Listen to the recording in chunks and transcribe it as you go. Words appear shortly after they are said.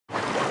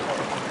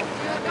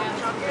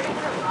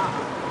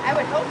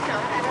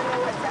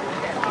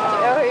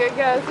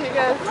goes, here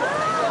goes.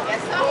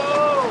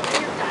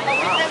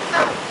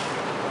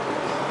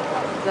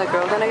 Is that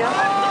girl gonna go?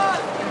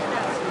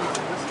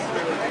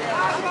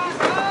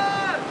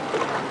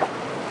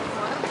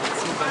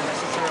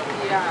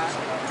 Yeah.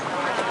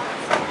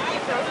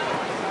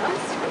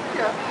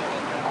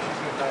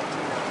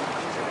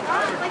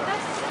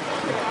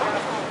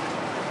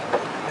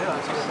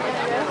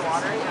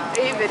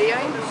 Are you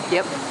videoing?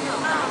 Yep.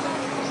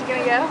 She's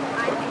gonna go?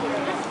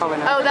 Probably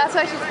not. Oh, that's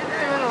why she's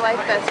doing the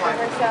life vest for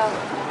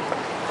herself.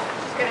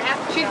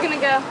 She's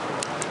gonna go.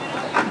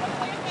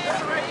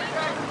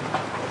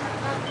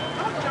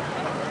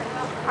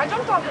 I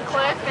jumped off the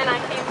cliff and I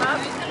came up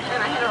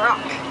and I hit a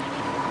rock.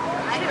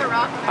 I hit a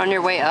rock. On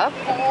your way up?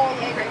 Whole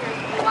leg right here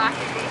is black.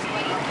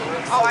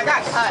 Oh, I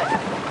got cut.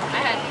 I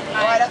had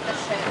right up the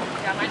shin.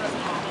 Yeah, mine was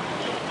small.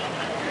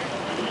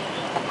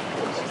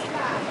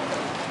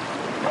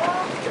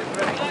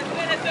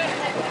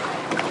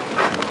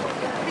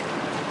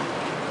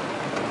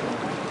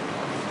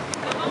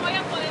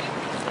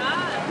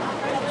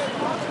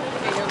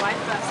 Your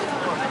life vest is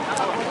more.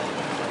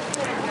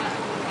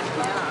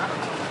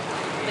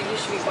 You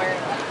should be wearing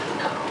that.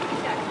 No.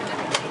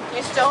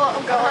 You still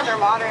won't go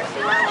underwater if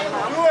you wear one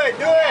though. Do it,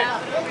 do it!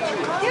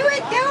 Do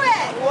it, do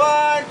it!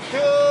 1, 2,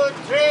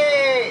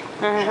 3!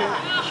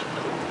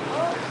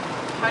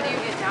 How do you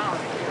get down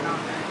if you're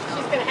not there?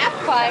 She's gonna have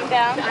to Climb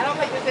down. I don't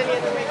think there's any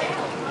other way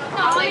down.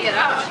 I'll take it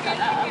up.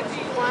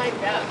 She climbed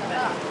up.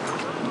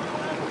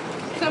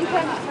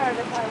 Sometimes it's hard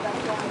to climb back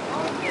down.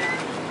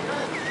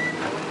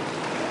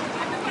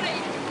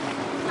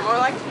 More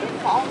like you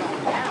fall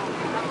down.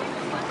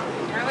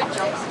 I would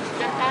jump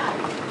back.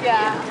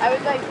 Yeah, I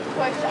would like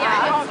push Yeah,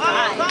 I off.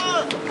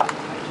 don't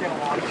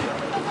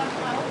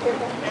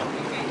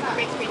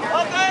Makes me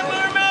nervous. Okay,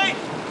 mermaid!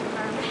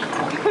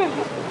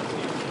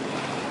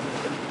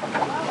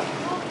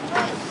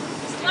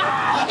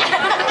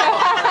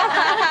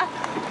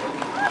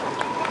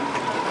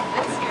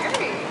 That's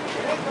scary.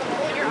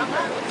 You're on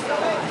that.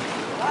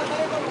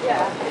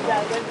 Yeah, it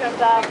does. It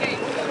comes off.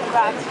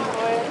 Rocks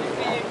for it.